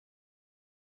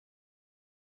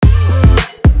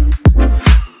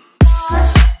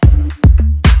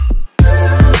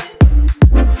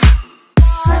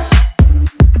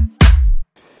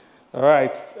All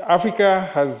right, Africa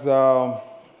has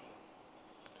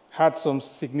had some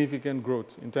significant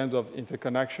growth in terms of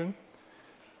interconnection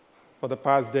for the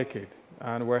past decade,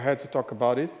 and we're here to talk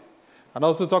about it, and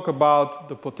also talk about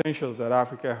the potentials that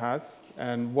Africa has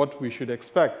and what we should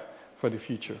expect for the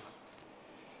future.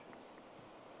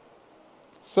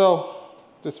 So,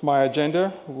 this is my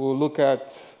agenda. We'll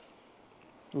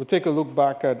take a look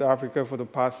back at Africa for the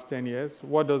past 10 years.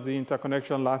 What does the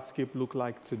interconnection landscape look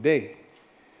like today?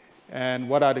 And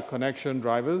what are the connection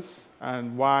drivers?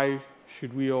 And why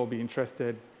should we all be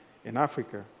interested in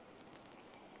Africa?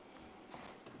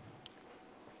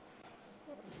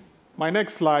 My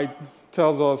next slide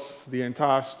tells us the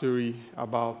entire story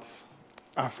about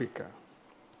Africa.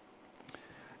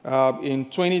 In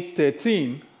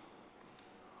 2013,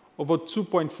 over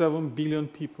 2.7 billion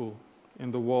people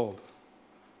in the world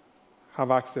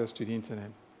have access to the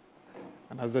internet.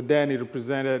 And as of then, it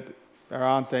represented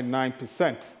around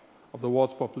 39% of the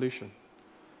world's population.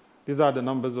 These are the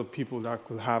numbers of people that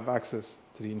could have access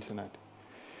to the internet.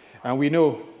 And we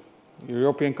know the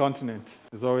European continent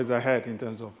is always ahead in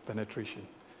terms of penetration.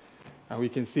 And we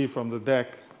can see from the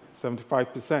deck,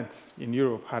 75% in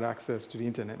Europe had access to the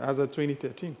internet as of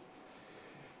 2013,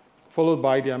 followed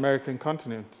by the American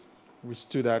continent, which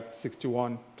stood at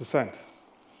 61%.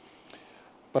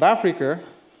 But Africa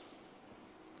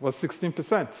was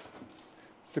 16%.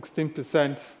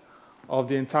 16% of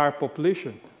the entire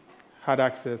population had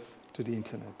access to the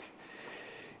internet.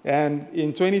 And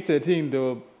in 2013,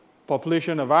 the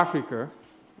population of Africa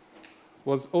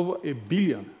was over 1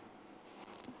 billion.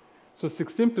 So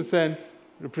 16%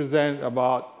 represent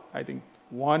about, I think,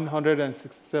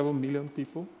 167 million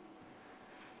people.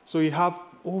 So you have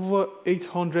over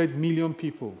 800 million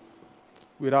people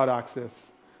without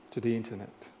access to the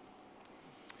internet.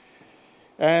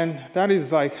 And that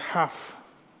is like half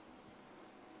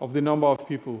of the number of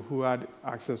people who had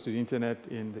access to the internet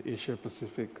in the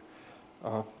Asia-Pacific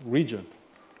region.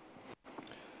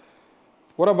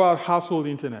 What about household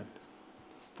internet?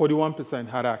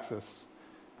 41% had access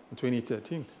in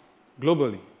 2013.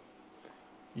 Globally,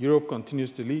 Europe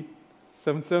continues to lead.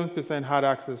 77% had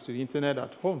access to the internet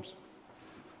at homes.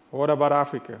 What about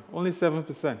Africa? Only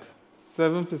 7%.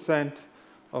 7%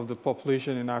 of the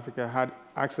population in Africa had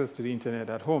access to the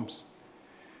internet at homes.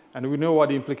 And we know what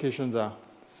the implications are.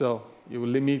 So it will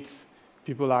limit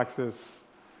people's access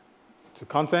to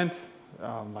content,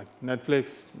 like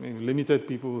Netflix. Limited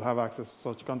people will have access to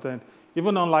such content.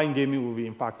 Even online gaming will be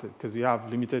impacted because you have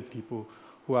limited people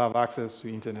who have access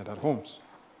to internet at homes.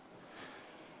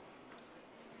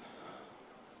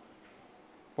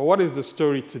 But what is the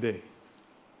story today?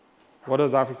 What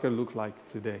does Africa look like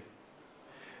today?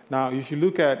 Now, if you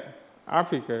look at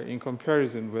Africa in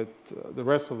comparison with the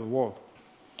rest of the world,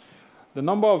 the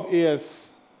number of AS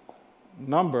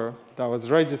number that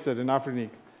was registered in Africa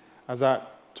as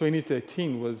at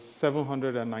 2013 was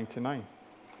 799.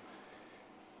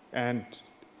 And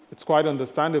it's quite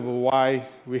understandable why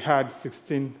we had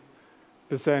 16%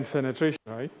 penetration,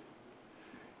 right?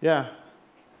 Yeah.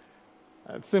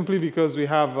 It's simply because we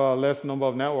have a less number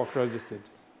of networks registered.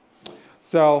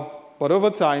 So, but over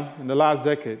time, in the last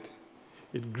decade,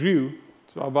 it grew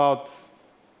to about,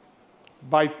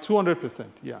 by 200%,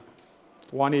 yeah,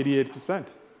 188%.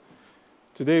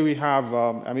 Today we have,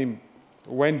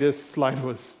 when this slide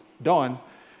was done,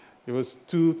 it was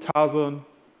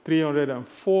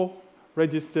 2,304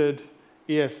 registered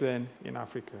ASN in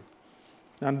Africa.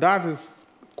 And that is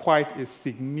quite a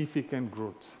significant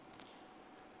growth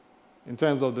in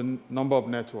terms of the number of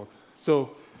networks.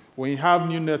 So when you have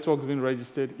new networks being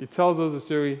registered, it tells us the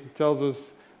story. It tells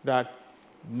us that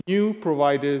new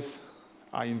providers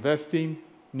are investing,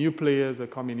 new players are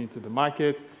coming into the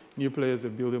market, new players are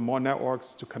building more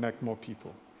networks to connect more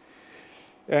people.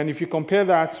 And if you compare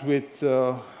that with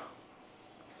the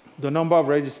number of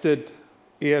registered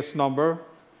AS number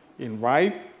in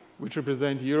RIPE, which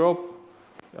represent Europe,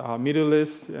 Middle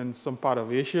East, and some part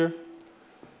of Asia,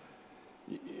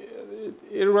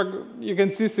 you can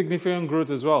see significant growth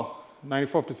as well,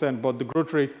 94%, but the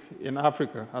growth rate in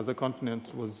Africa as a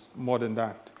continent was more than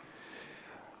that.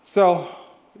 So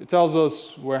it tells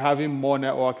us we're having more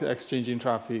network exchanging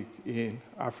traffic in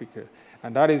Africa.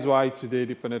 And that is why today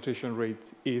the penetration rate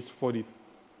is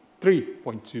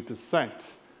 43.2%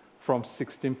 from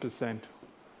 16%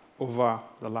 over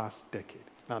the last decade.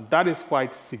 Now that is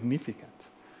quite significant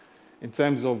in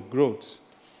terms of growth.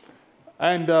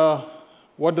 And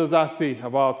what does that say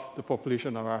about the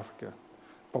population of Africa?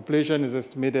 Population is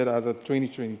estimated as of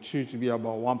 2022 to be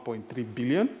about 1.3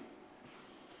 billion.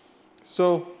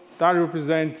 So that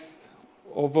represents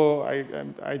over,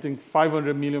 I think,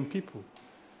 500 million people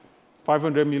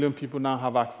 500 million people now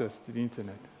have access to the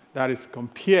internet. That is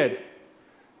compared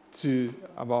to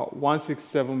about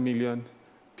 167 million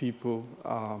people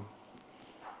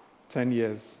 10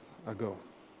 years ago.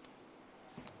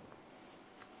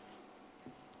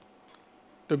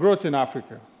 The growth in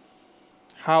Africa,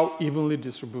 how evenly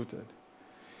distributed.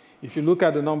 If you look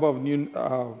at the number of new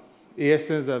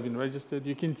ASNs that have been registered,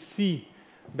 you can see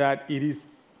that it is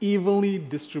evenly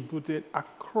distributed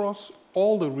across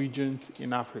all the regions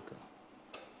in Africa.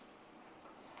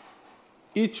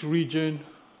 Each region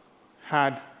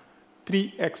had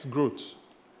 3x growth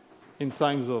in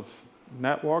terms of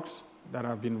networks that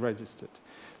have been registered.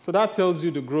 So that tells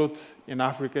you the growth in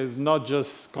Africa is not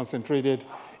just concentrated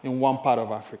in one part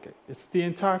of Africa. It's the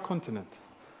entire continent.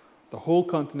 The whole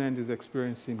continent is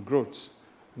experiencing growth.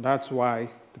 And that's why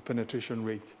the penetration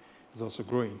rate is also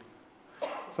growing.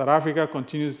 South Africa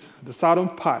continues, the southern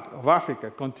part of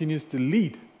Africa continues to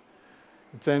lead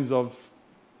in terms of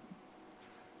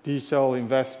digital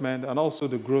investment and also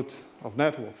the growth of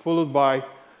network, followed by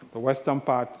the western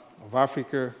part of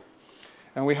Africa.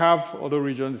 And we have other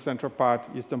regions, the central part,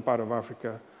 eastern part of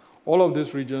Africa. All of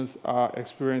these regions are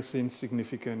experiencing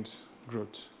significant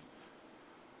growth.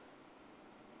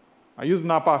 I use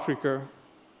NAP Africa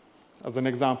as an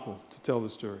example to tell the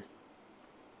story.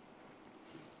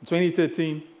 In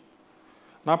 2013,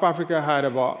 NAP Africa had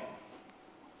about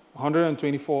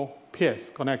 124 peers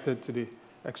connected to the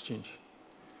exchange.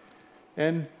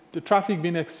 And the traffic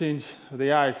being exchanged, the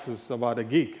IX was about a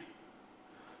gig.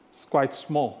 It's quite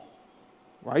small,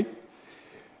 right?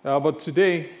 But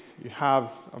today, you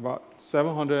have about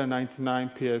 799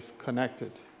 peers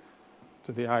connected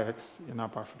to the IX in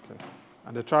NAP Africa.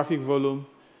 And the traffic volume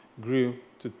grew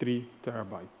to 3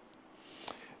 terabytes.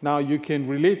 Now, you can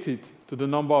relate it to the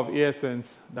number of ASNs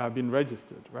that have been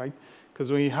registered, right?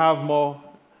 Because when you have more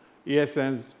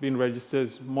ASNs being registered,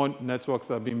 more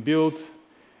networks are being built,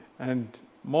 and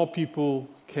more people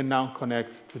can now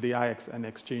connect to the IX and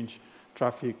exchange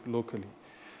traffic locally.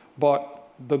 But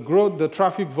the growth, the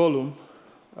traffic volume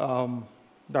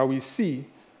that we see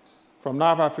from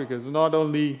NAP Africa is not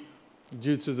only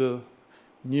due to the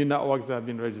new networks that have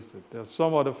been registered. There are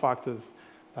some other factors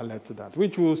that led to that,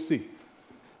 which we'll see,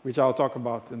 which I'll talk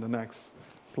about in the next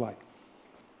slide.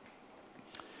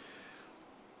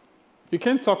 You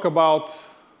can't talk about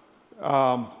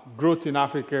growth in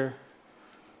Africa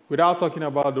without talking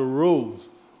about the roles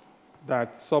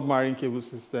that submarine cable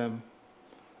system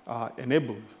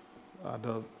enabled.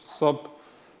 The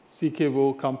subsea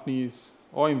cable companies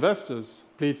or investors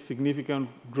played significant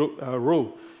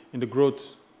role in the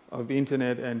growth of the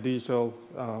internet and digital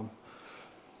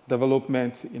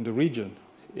development in the region.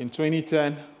 In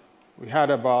 2010, we had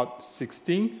about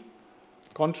 16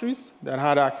 countries that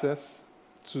had access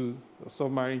to a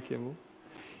submarine cable,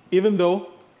 even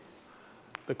though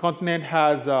the continent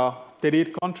has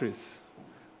 38 countries,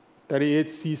 38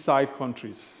 seaside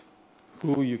countries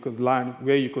where you could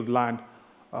land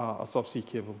a subsea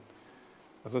cable.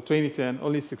 As of 2010,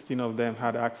 only 16 of them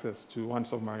had access to one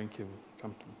submarine cable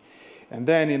company. And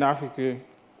then in Africa,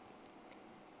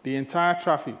 the entire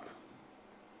traffic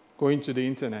going to the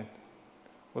internet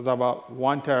was about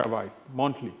 1 terabyte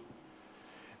monthly.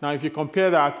 Now, if you compare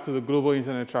that to the global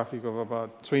internet traffic of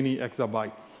about 20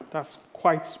 exabytes, that's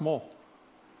quite small,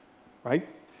 right?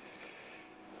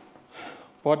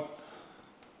 But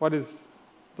what is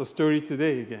the story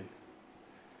today again?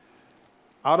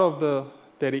 Out of the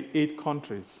 38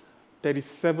 countries,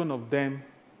 37 of them,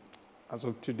 as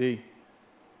of today,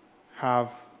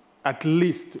 have at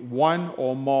least one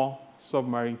or more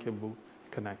submarine cable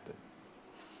connected.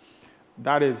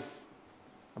 That is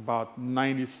about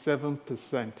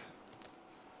 97%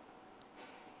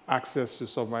 access to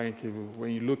submarine cable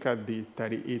when you look at the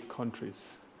 38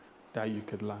 countries that you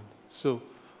could land. So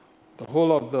the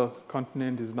whole of the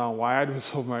continent is now wired with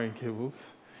submarine cables.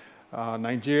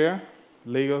 Nigeria,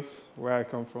 Lagos, where I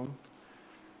come from,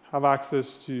 have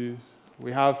access to,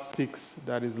 we have 6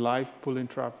 that is live pulling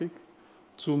traffic,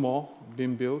 2 more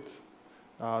being built,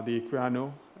 the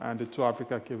Equinix and the 2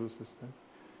 Africa cable system.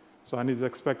 So, and it's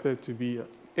expected to be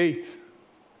 8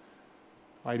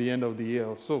 by the end of the year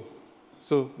or so.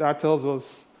 So that tells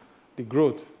us the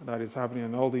growth that is happening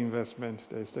and all the investment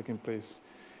that is taking place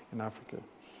in Africa.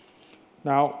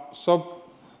 Now,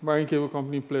 submarine cable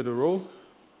company played a role,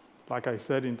 like I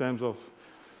said, in terms of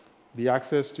the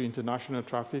access to international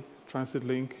traffic, transit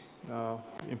link,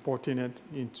 importing it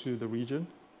into the region.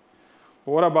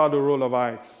 But what about the role of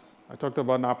IX? I talked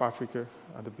about NAP Africa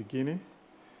at the beginning,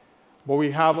 but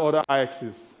we have other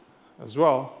IXs as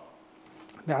well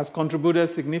that has contributed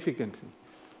significantly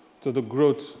to the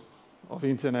growth of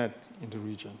internet in the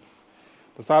region.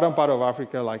 The southern part of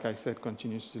Africa, like I said,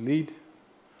 continues to lead.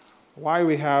 Why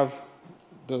we have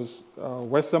this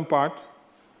western part,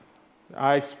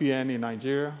 IXPN in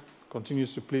Nigeria,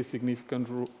 continues to play a significant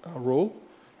role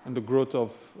in the growth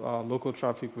of local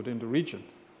traffic within the region.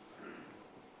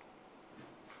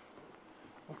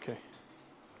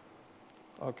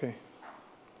 Okay.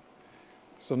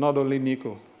 So not only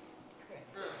Nico.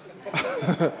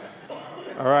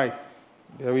 All right,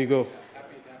 there we go.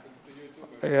 Happy it happens to you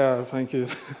too. Yeah, thank you.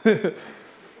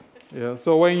 Yeah,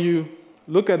 so when you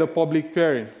look at the public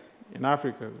peering in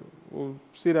Africa, we'll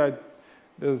see that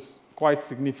it's quite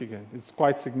significant. It's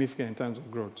quite significant in terms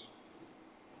of growth.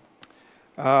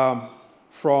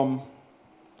 From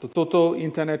the total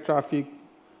internet traffic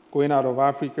going out of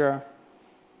Africa,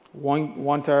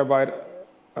 1 terabyte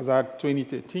as at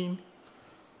 2013,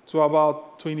 to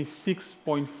about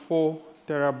 26.4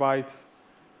 terabytes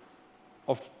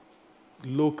of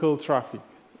local traffic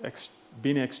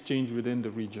being exchanged within the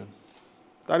region.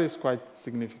 That is quite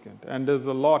significant. And there's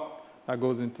a lot that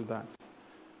goes into that,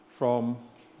 from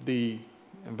the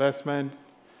investment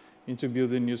into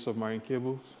building new submarine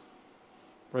cables,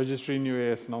 registering new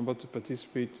AS number to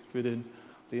participate within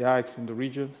the IX in the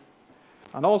region,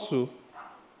 and also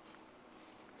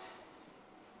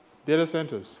data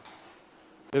centers.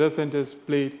 Data centers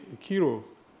played a key role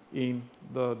in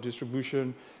the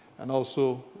distribution and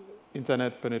also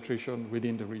internet penetration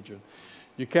within the region.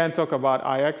 You can't talk about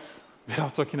IX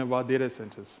without talking about data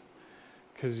centers,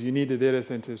 because you need the data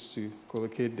centers to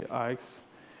collocate the IX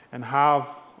and have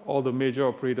all the major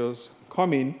operators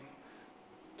come in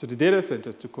to the data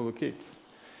center to collocate.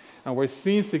 And we're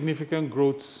seeing significant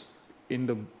growth in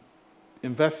the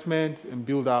investment and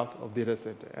build out of data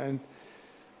center. And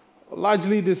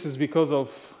largely this is because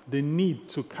of the need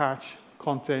to catch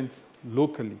content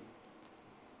locally.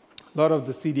 A lot of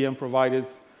the CDN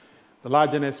providers, the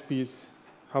large NSPs,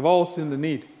 have all seen the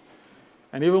need.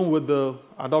 And even with the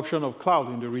adoption of cloud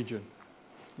in the region,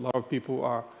 a lot of people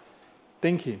are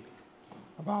thinking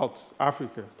about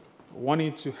Africa,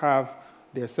 wanting to have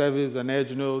their service and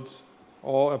edge nodes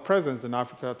or a presence in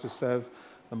Africa to serve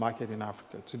the market in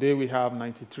Africa. Today we have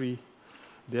 93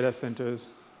 data centers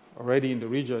already in the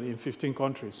region in 15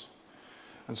 countries.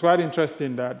 And it's quite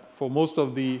interesting that for most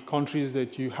of the countries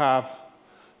that you have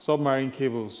submarine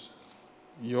cables,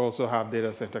 you also have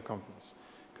data center companies,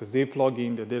 because they plug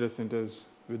in the data centers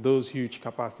with those huge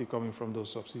capacity coming from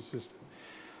those subsea systems.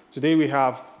 Today we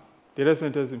have data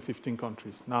centers in 15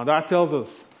 countries. Now that tells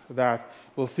us that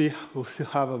we'll still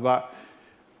have about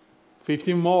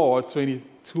 15 more or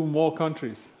 22 more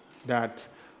countries that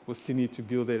will still need to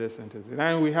build data centers.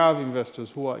 And we have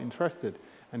investors who are interested,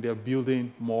 and they're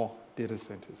building more data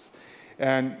centers.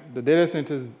 And the data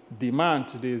centers demand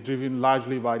today is driven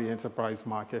largely by the enterprise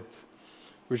market,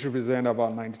 which represent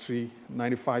about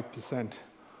 95%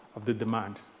 of the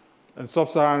demand. And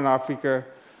sub-Saharan Africa,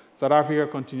 South Africa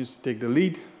continues to take the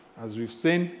lead, as we've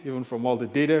seen, even from all the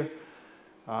data,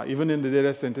 even in the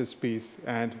data center space,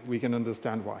 and we can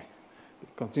understand why. They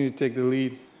continue to take the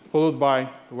lead, followed by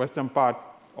the western part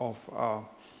of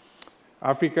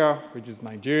Africa, which is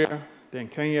Nigeria, then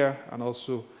Kenya, and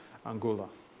also Angola.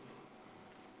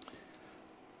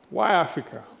 Why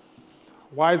Africa?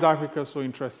 Why is Africa so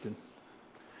interesting?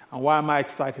 And why am I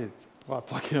excited about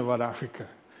talking about Africa?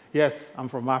 Yes, I'm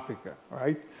from Africa,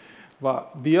 right?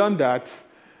 But beyond that,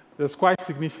 there's quite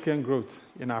significant growth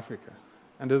in Africa.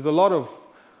 And there's a lot of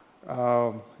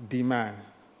demand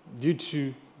due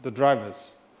to the drivers.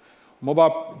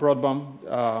 Mobile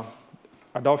broadband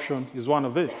adoption is one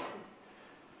of it.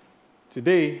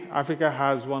 Today, Africa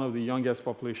has one of the youngest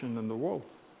populations in the world.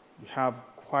 We have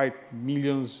quite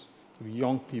millions of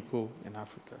young people in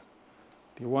Africa.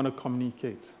 They want to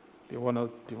communicate. They want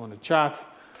to chat.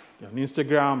 They're on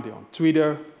Instagram. They're on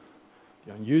Twitter.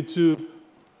 They're on YouTube.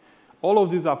 All of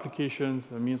these applications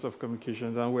are means of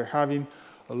communications, and we're having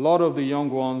a lot of the young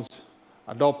ones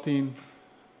adopting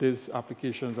these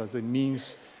applications as a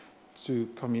means to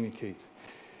communicate,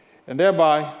 and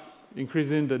thereby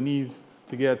increasing the need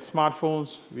to get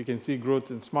smartphones. We can see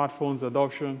growth in smartphones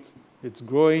adoption. It's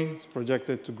growing. It's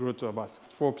projected to grow to about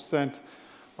 64%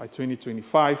 by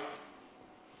 2025.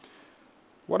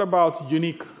 What about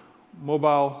unique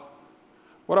mobile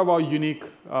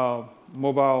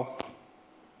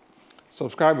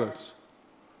subscribers?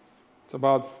 It's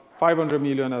about 500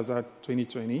 million as at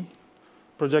 2020,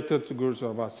 projected to grow to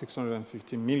about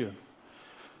 650 million.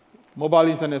 Mobile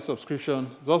internet subscription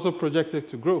is also projected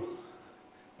to grow,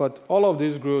 but all of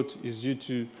this growth is due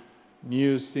to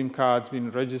new SIM cards being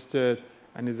registered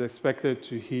and is expected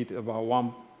to hit about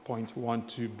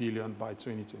 1.12 billion by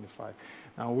 2025,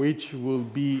 now which will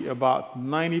be about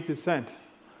 90%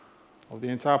 of the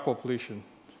entire population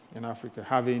in Africa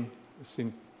having a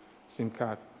SIM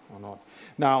card or not.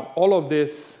 Now, all of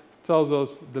this tells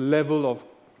us the level of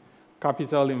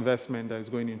capital investment that is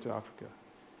going into Africa,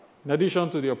 in addition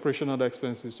to the operational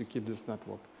expenses to keep this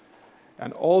network.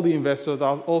 And all the investors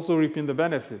are also reaping the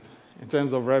benefit in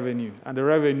terms of revenue, and the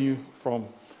revenue from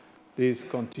this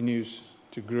continues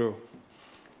to grow.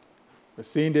 We're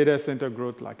seeing data center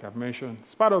growth, like I've mentioned.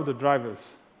 It's part of the drivers.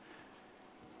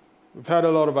 We've had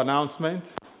a lot of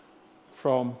announcements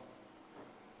from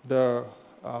the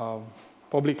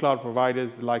public cloud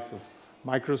providers, the likes of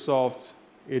Microsoft,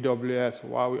 AWS,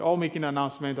 while we're all making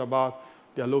announcements about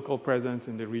their local presence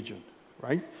in the region,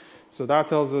 right? So that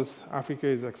tells us Africa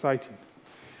is exciting.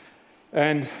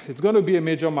 And it's going to be a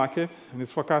major market, and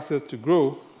it's forecasted to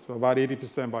grow to about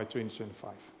 80% by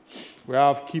 2025. We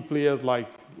have key players like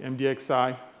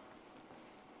MDXI,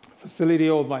 facility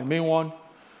owned by MainOne,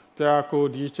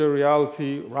 Terraco, Digital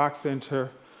Reality, Rack Center,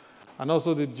 and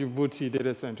also the Djibouti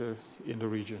data center in the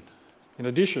region. In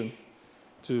addition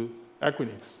to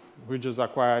Equinix, we just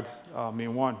acquired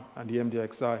MainOne and the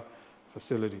MDXI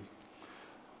facility.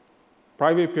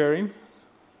 Private pairing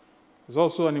is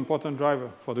also an important driver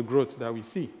for the growth that we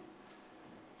see.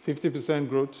 50%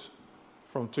 growth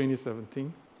from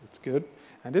 2017, it's good.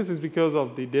 And this is because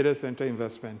of the data center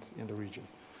investment in the region.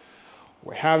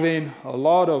 We're having a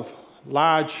lot of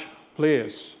large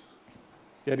players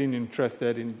getting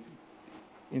interested in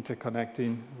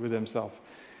interconnecting with themselves.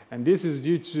 And this is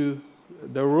due to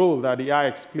the role that the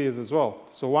IX plays as well.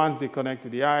 So once they connect to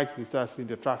the IX, they start seeing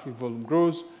the traffic volume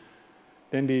grows,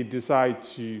 then they decide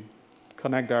to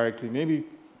connect directly. Maybe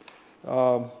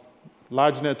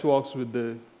large networks with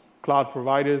the cloud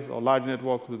providers or large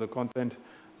networks with the content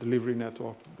delivery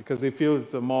network, because they feel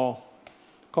it's a more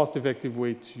cost-effective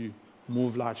way to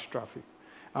move large traffic.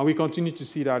 And we continue to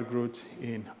see that growth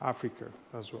in Africa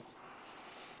as well.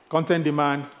 Content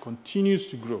demand continues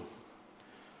to grow.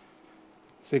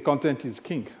 Say content is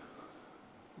king.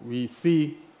 We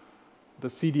see the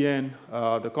CDN,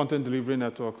 the content delivery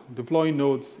network, deploying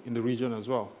nodes in the region as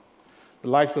well. The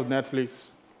likes of Netflix,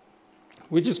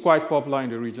 which is quite popular in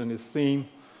the region, is seeing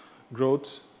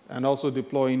growth and also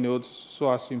deploying nodes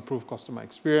so as to improve customer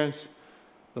experience.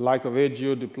 The like of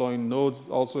AGO deploying nodes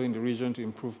also in the region to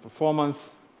improve performance.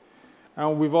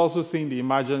 And we've also seen the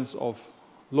emergence of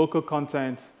local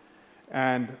content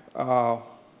and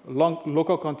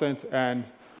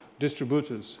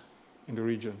distributors in the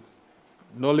region.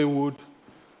 Nollywood,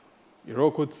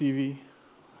 Iroko TV,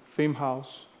 Fame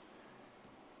House,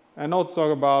 and not to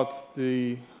talk about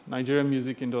the Nigerian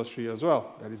music industry as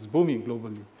well, that is booming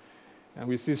globally. And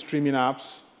we see streaming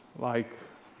apps like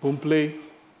Boomplay,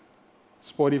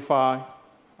 Spotify,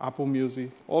 Apple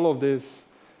Music. All of this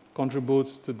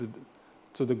contributes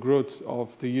to the growth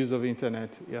of the use of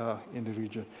internet in the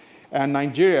region. And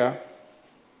Nigeria,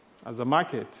 as a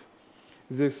market,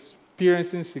 is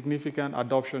experiencing significant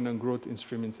adoption and growth in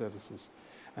streaming services.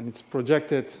 And it's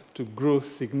projected to grow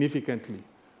significantly,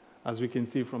 as we can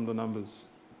see from the numbers.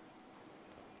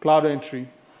 Cloud entry,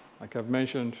 like I've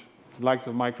mentioned, the likes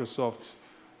of Microsoft,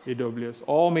 AWS,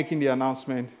 all making the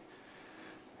announcement,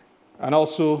 and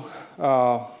also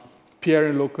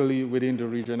peering locally within the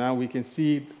region. And we can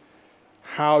see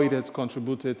how it has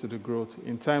contributed to the growth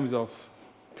in terms of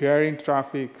peering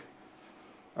traffic,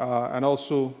 and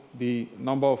also the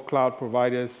number of cloud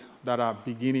providers that are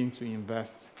beginning to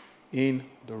invest in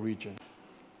the region.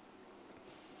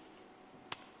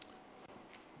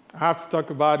 I have to talk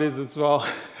about this as well.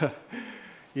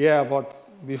 Yeah, but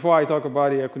before I talk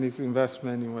about the Equinix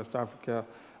investment in West Africa,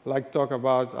 I'd like to talk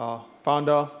about our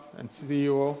founder and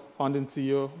CEO, founding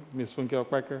CEO, Ms. Funke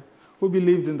Okpeke, who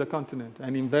believed in the continent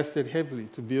and invested heavily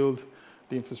to build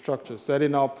the infrastructure,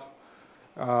 setting up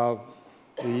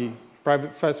the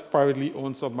first privately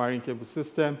owned submarine cable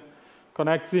system,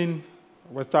 connecting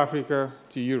West Africa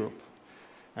to Europe.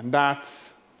 And that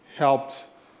helped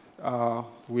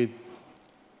with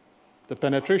the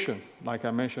penetration, like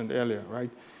I mentioned earlier, right?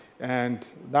 And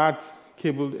that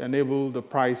cable enabled the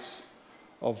price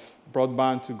of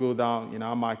broadband to go down in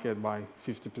our market by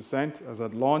 50% as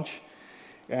at launch.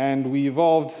 And we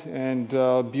evolved and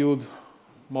built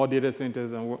more data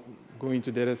centers and go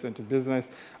into data center business.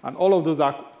 And all of those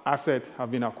assets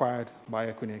have been acquired by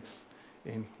Equinix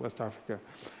in West Africa.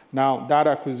 Now, that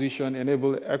acquisition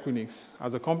enabled Equinix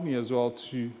as a company as well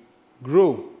to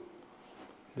grow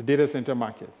the data center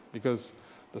market, because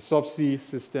the subsea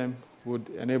system would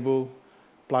enable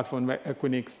platform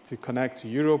Equinix to connect to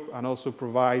Europe and also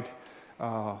provide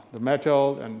the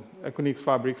metal and Equinix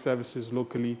fabric services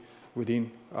locally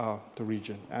within the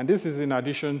region. And this is in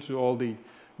addition to all the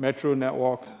metro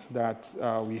network that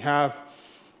we have,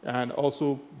 and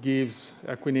also gives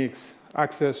Equinix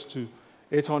access to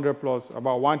 800 plus,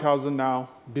 about 1,000 now,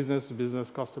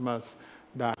 business-to-business customers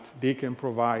that they can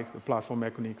provide the platform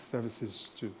Equinix services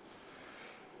to.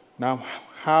 Now,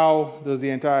 how does the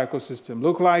entire ecosystem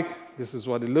look like? This is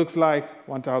what it looks like,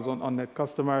 1,000 on-net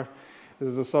customer. This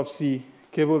is a subsea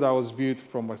cable that was built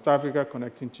from West Africa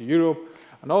connecting to Europe,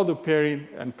 and all the pairing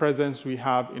and presence we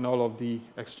have in all of the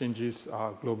exchanges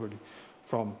globally,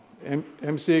 from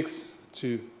M6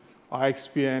 to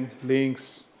IXPN,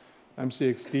 links,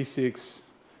 M6, D6,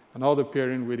 and all the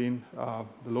pairing within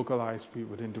the local ISP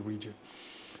within the region.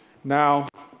 Now,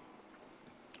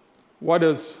 what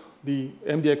does the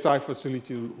MDXI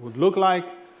facility would look like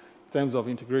in terms of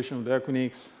integration with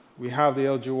Equinix? We have the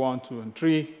LG1, 2, and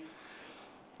 3.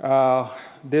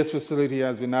 This facility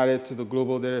has been added to the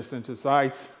global data center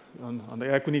site on the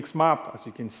Equinix map, as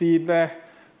you can see it there.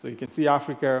 So you can see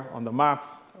Africa on the map,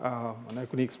 on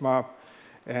Equinix map.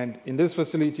 And in this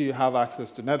facility, you have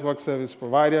access to network service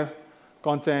provider,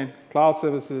 content, cloud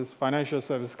services, financial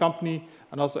service company,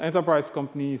 and also enterprise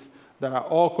companies that are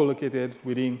all co-located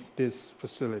within this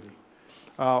facility.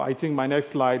 I think my next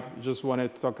slide, just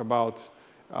wanted to talk about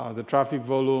the traffic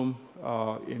volume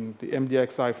in the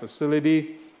MDXI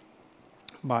facility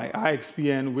by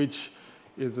IXPN, which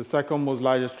is the second most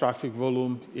largest traffic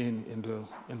volume in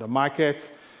the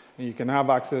market. And you can have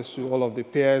access to all of the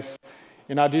pairs.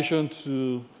 In addition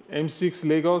to M6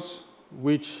 Lagos,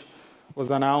 which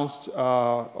was announced,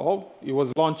 it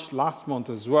was launched last month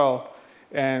as well.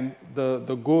 And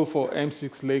the goal for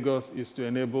M6 Lagos is to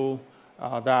enable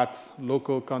that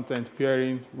local content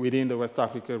pairing within the West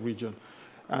Africa region.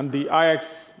 And the IX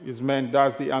is meant,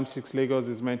 that's the M6 Lagos,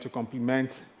 is meant to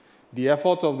complement the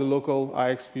effort of the local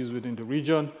IXPs within the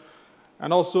region,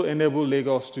 and also enable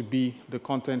Lagos to be the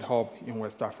content hub in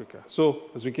West Africa. So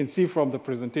as we can see from the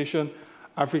presentation,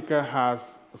 Africa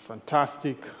has a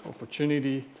fantastic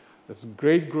opportunity. There's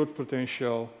great growth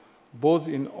potential, both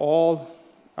in all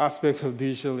aspects of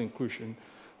digital inclusion,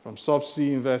 from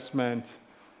subsea investment,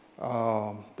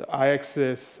 the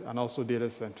IXS, and also data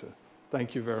center.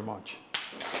 Thank you very much.